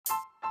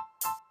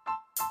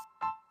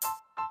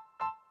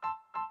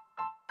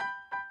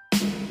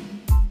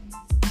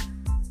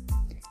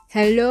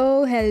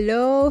Hello,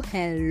 hello,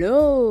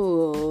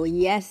 hello.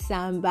 Yes,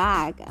 I'm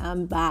back.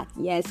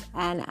 Yes,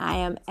 and I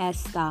am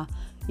Esther,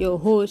 your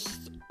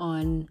host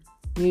on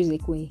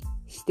Music Way.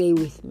 Stay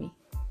with me.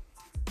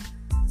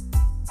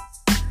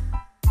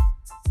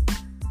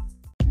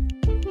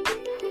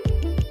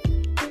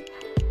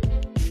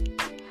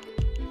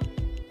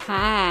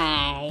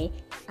 Hi,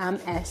 I'm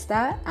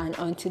Esther, and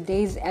on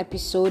today's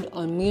episode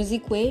on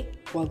Music Way,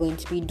 we're going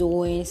to be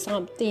doing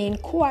something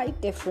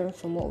quite different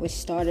from what we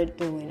started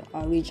doing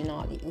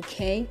originally,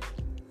 okay?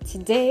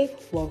 Today,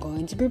 we're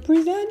going to be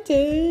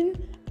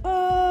presenting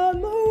a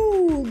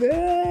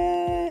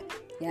movie.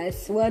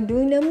 Yes, we're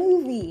doing a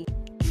movie.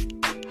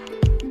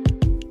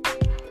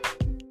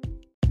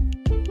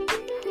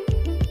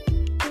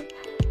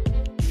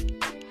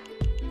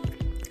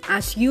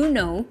 As you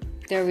know,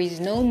 there is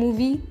no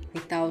movie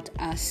without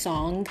a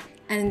song,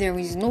 and there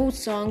is no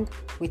song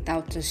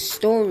without a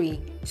story.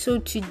 So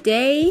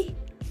today,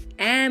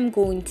 I'm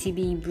going to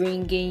be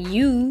bringing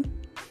you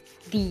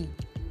The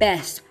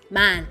Best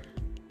Man.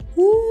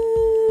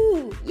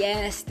 Woo!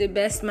 Yes, The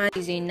Best Man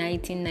is a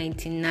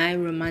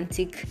 1999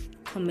 romantic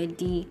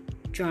comedy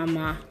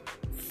drama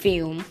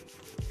film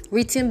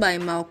written by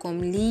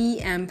Malcolm Lee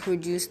and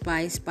produced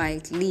by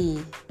Spike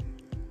Lee,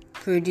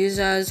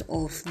 producers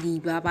of The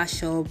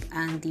Barbershop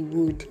and The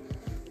Wood.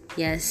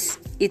 Yes,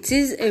 it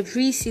is a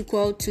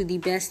pre-sequel to The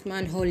Best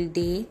Man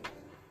Holiday,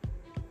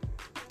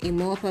 a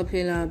more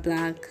popular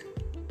Black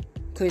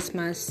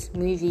Christmas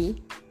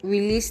movie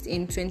released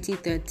in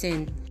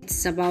 2013.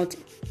 It's about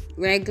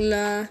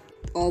regular,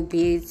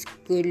 albeit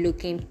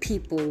good-looking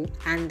people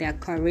and their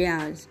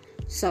careers,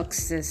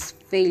 success,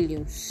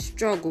 failures,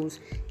 struggles,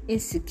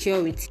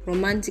 insecurity,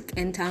 romantic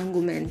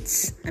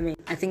entanglements.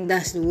 I think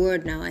that's the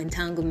word now,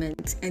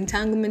 entanglement.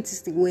 Entanglement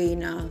is the way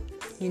now.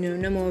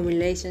 No more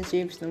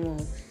relationships, no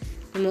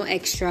more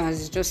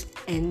extras, just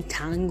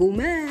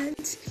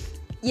entanglement.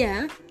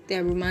 Yeah,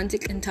 their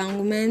romantic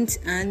entanglement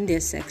and their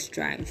sex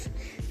drive.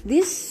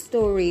 This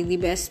story, The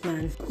Best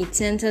Man, it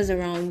centers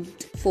around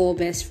four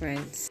best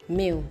friends.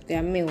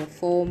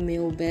 Four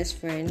male best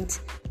friends.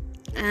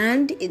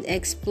 And it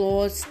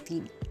explores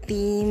the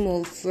theme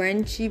of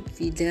friendship,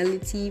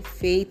 fidelity,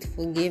 faith,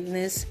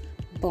 forgiveness,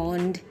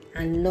 bond,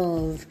 and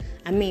love.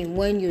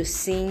 When you're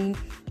seeing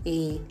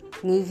a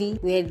movie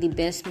where the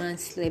best man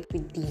slept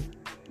with the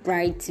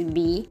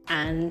bride-to-be,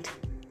 and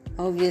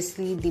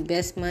obviously the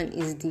best man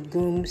is the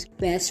groom's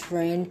best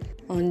friend,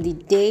 on the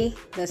day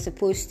that's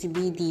supposed to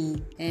be the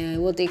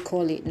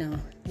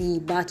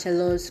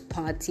bachelor's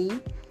party,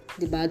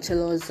 the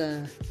bachelor's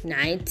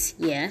night,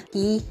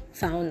 he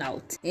found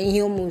out and he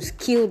almost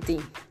killed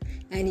him,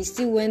 and he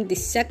still went the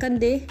second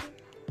day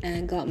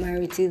and got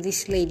married to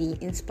this lady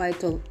in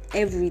spite of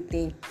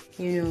everything.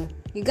 You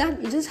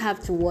just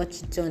have to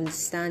watch it to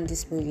understand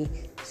this movie.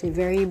 It's a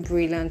very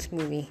brilliant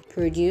movie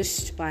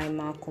produced by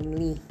Malcolm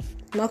Lee.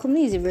 Malcolm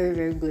Lee is a very,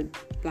 very good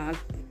Black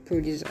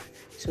producer.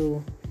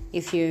 So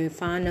if you're a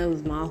fan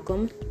of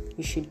Malcolm,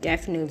 you should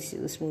definitely see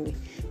this movie.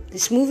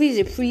 This movie is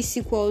a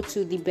pre-sequel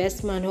to The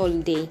Best Man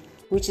Holiday,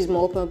 which is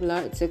more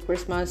popular. It's a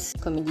Christmas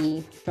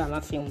comedy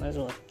drama film as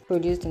well,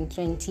 produced in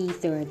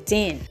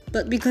 2013.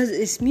 But because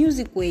it's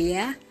Music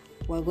Way,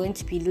 we're going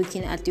to be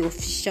looking at the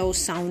official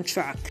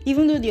soundtrack.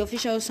 Even though the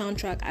official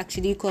soundtrack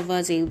actually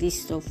covers a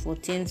list of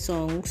 14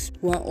 songs,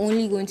 we're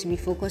only going to be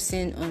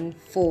focusing on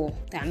 4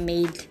 that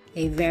made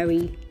a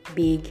very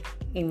big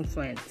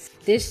influence.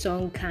 This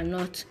song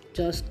cannot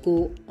just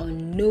go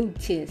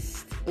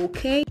unnoticed,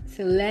 okay?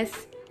 So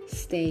let's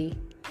stay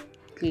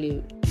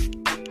glued.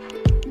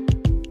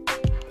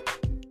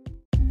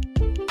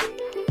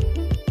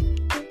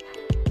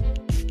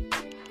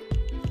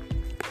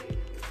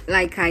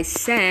 Like I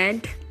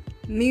said,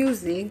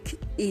 music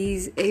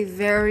is a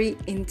very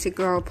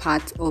integral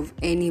part of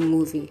any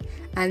movie,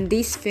 and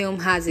this film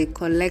has a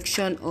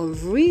collection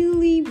of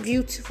really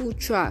beautiful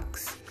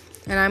tracks,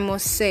 and I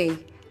must say,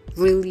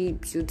 really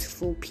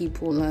beautiful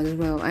people as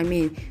well.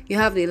 You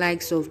have the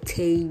likes of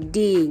Taye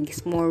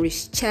Diggs,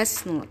 Maurice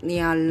Chestnut,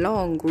 Nia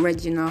Long,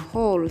 Regina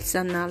Hall,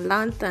 Sana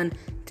Lantern,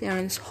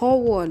 Terrence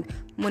Howard,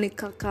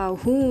 Monica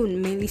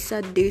Calhoun,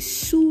 Melissa De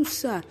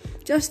Sousa,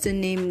 just to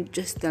name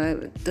just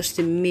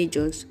the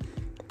majors.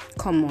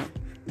 Come on,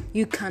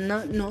 you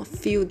cannot not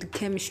feel the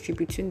chemistry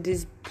between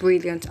these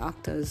brilliant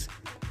actors.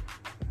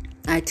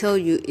 I tell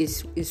you,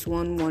 it's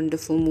one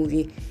wonderful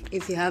movie.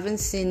 If you haven't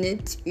seen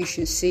it, you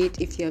should see it.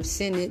 If you have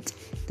seen it,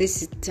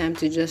 this is time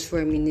to just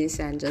reminisce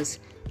and just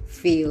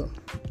feel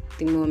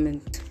the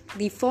moment.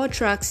 The 4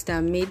 tracks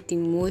that made the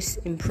most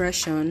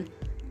impression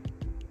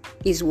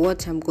is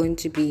what I'm going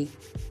to be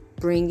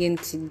bringing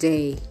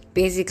today.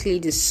 Basically,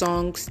 the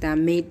songs that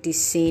made the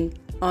scene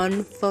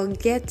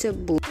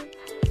unforgettable.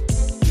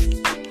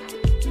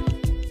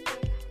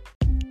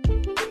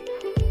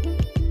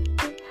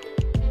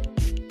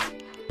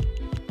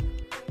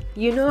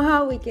 You know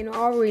how we can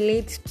all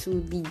relate to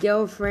the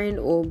girlfriend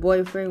or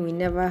boyfriend we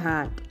never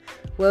had?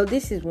 Well,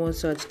 this is one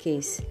such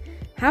case.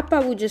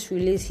 Harper, who just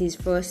released his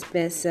first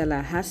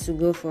bestseller, has to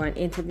go for an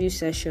interview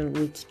session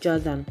with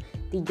Jordan,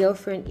 the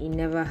girlfriend he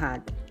never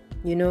had.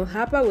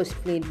 Harper was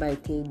played by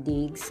Taye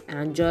Diggs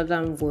and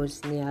Jordan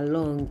was Nia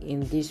Long in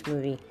this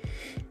movie.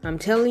 I'm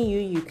telling you,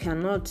 you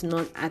cannot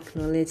not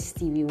acknowledge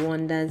Stevie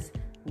Wonder's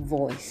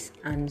voice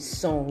and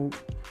song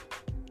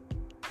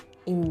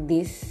in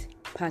this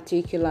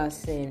particular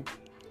scene.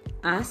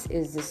 As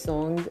is the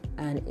song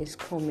and is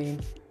coming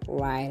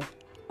right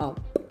up.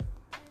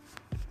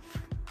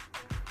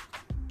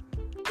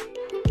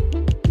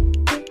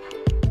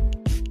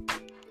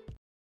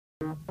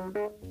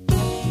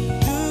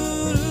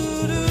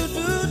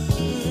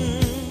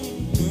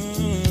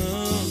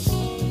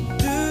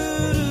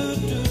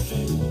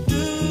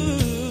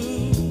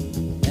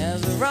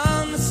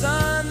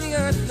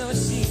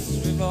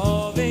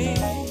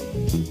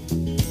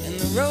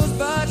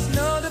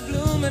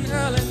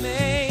 Early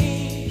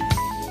May,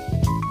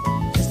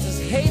 just as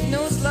hate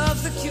knows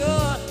love's the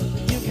cure,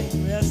 you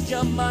can rest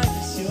your mind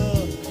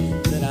assured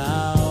that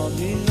I'll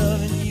be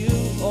loving you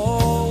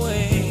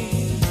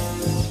always.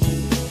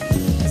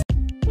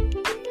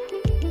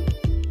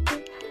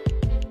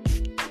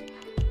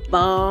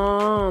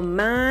 Bomb,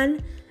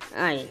 man.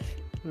 Aye,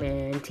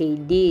 man,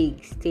 Taye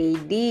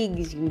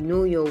Diggs, you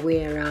know your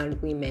way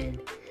around women.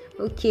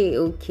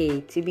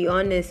 Okay. To be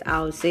honest,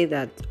 I'll say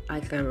that I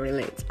can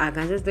relate. I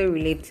can just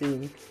relate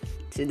to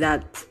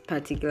that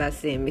particular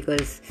scene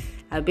because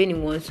I've been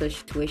in one such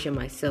situation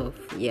myself.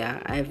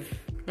 Yeah, I've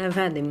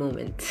had the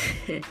moment.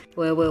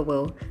 Well.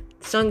 The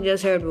song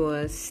just heard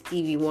was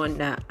Stevie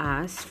Wonder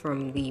Ass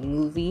from the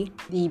movie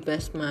The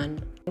Best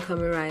Man.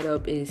 Coming right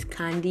up is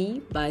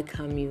Candy by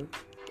Camille.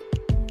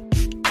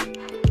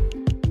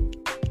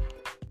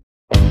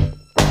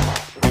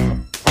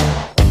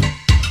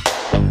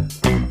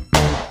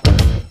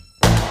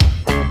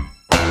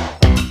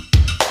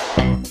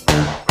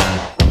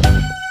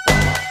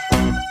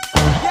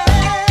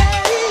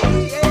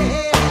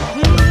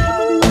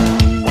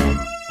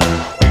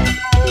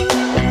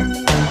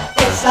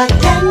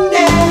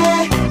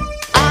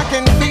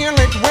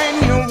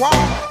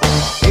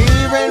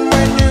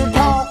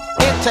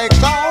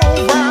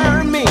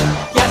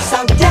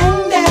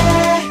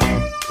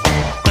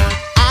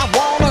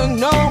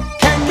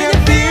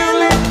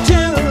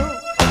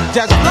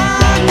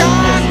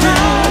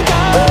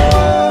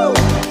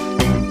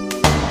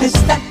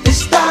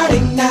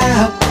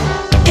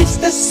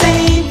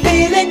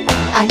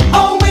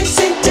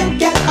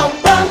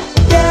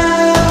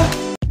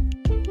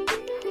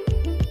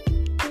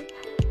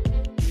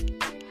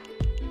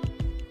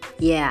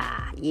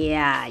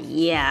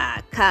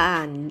 Yeah.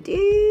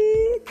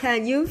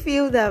 Can you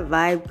feel that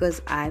vibe?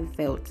 Because I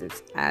felt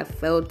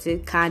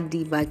it.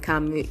 Candy by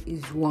Camille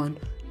is one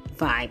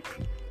vibe.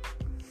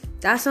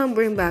 That song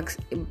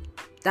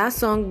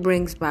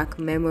brings back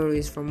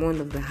memories from one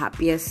of the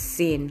happiest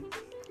scenes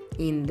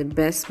in the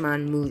Best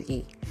Man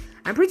movie.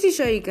 I'm pretty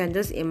sure you can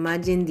just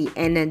imagine the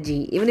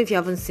energy. Even if you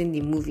haven't seen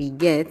the movie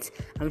yet,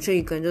 I'm sure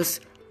you can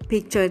just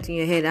picture it in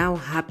your head how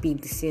happy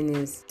the scene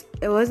is.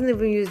 It wasn't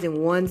even used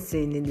in one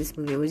scene in this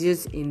movie, it was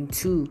used in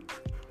two.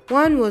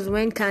 One was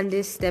when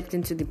Candace stepped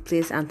into the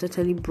place and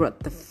totally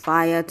brought the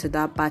fire to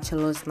that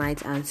bachelor's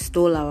night and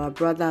stole our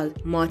brother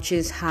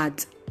Much's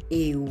heart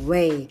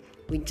away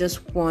with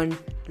just one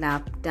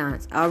lap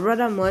dance. Our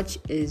brother Much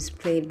is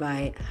played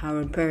by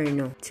Harold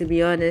Perrineau. To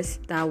be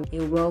honest, that was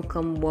a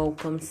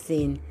welcome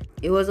scene.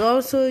 It was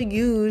also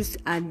used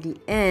at the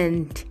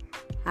end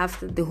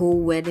after the whole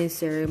wedding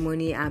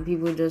ceremony and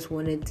people just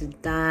wanted to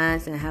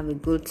dance and have a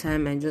good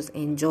time and just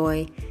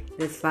enjoy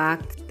the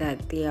fact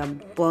that their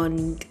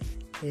bond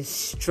is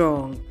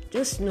strong.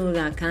 Just know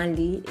that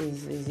Candy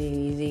is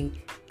a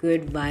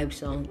good vibe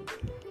song.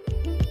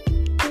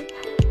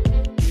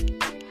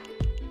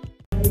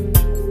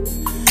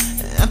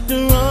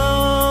 After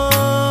all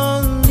is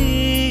said and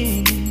done,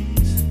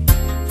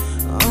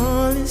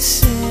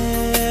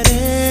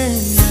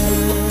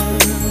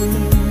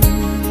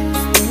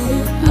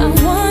 I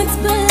once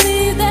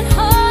believed that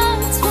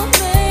hearts were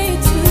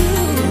made to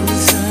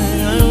lose.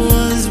 I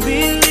once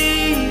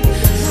believed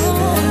that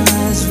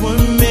hearts were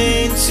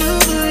made to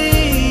bleed.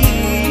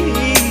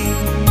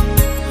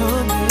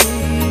 Oh, baby.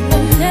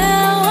 But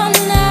now I'm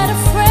not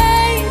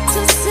afraid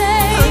to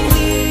say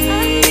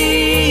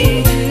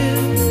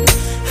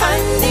I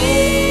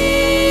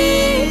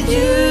need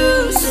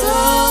you, so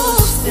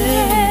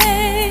stay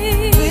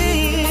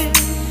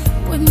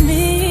with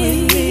me.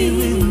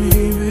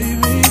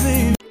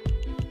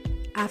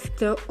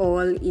 After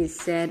all is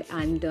said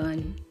and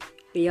done,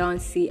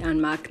 Beyonce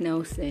and Mark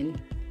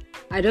Nelson.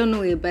 I don't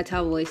know a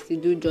better voice to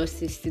do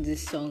justice to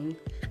this song.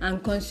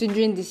 And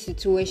considering the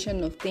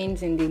situation of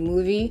things in the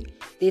movie,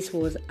 this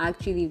was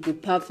actually the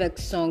perfect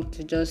song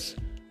to just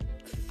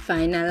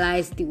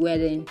finalize the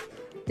wedding.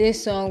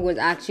 This song was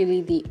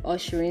actually the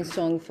ushering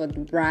song for the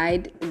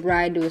bride. The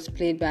bride was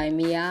played by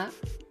Mia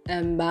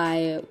and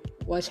by,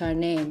 what's her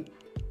name?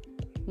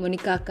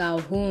 Monica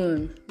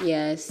Calhoun,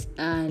 yes,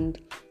 and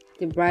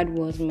the bride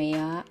was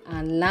Mia,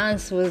 and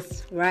Lance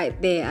was right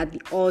there at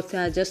the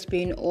altar just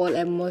being all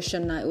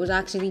emotional. It was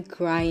actually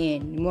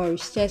crying.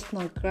 Morris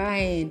Chestnut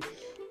crying.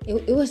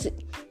 It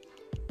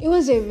It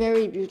was a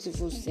very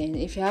beautiful scene.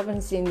 If you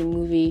haven't seen the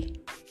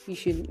movie, you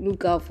should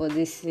look out for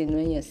this scene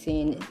when you're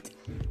seeing it.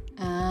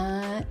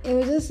 It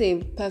was just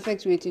a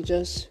perfect way to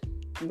just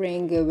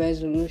bring a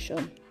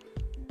resolution.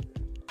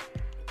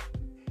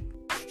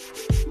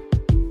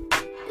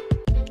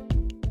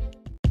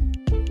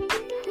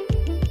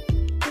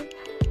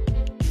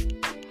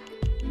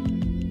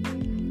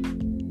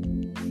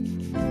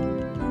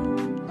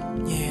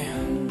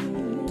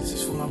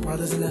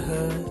 Brothers in the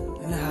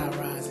hood, in the high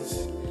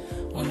rises,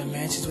 on the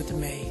mansions with the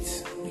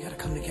maids. We gotta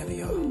come together,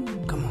 y'all.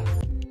 Come on.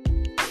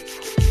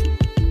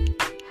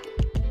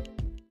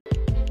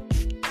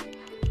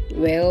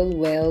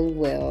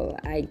 Well,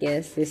 I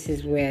guess this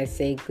is where I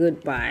say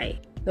goodbye.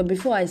 But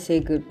before I say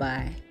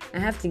goodbye, I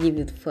have to give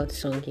you the fourth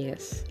song,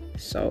 yes.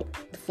 So,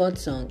 the fourth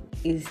song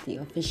is the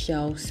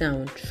official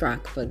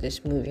soundtrack for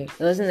this movie. It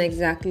wasn't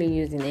exactly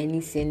used in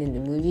any scene in the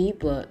movie,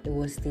 but it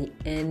was the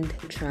end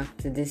track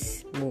to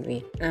this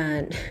movie.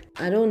 And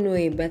I don't know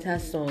a better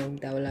song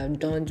that will have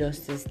done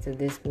justice to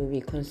this movie,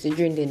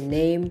 considering the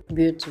name,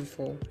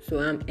 Beautiful. So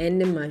I'm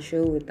ending my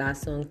show with that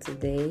song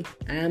today.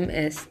 I'm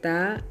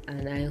Esther,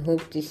 and I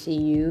hope to see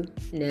you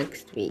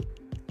next week.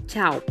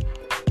 Ciao.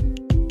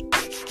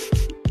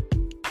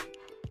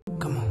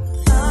 Come on.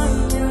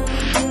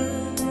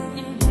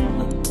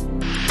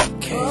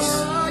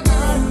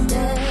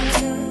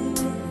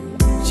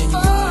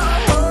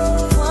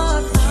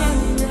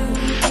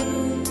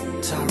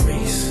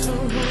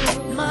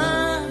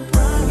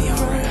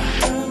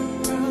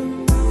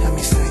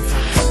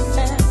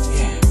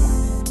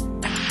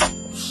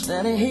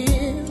 Standing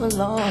here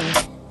alone,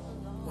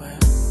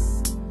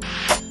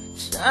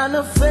 trying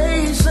to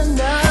face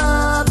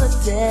another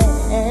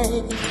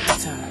day.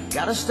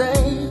 Gotta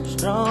stay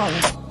strong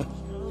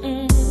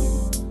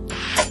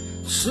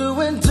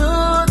to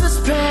endure this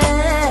pain.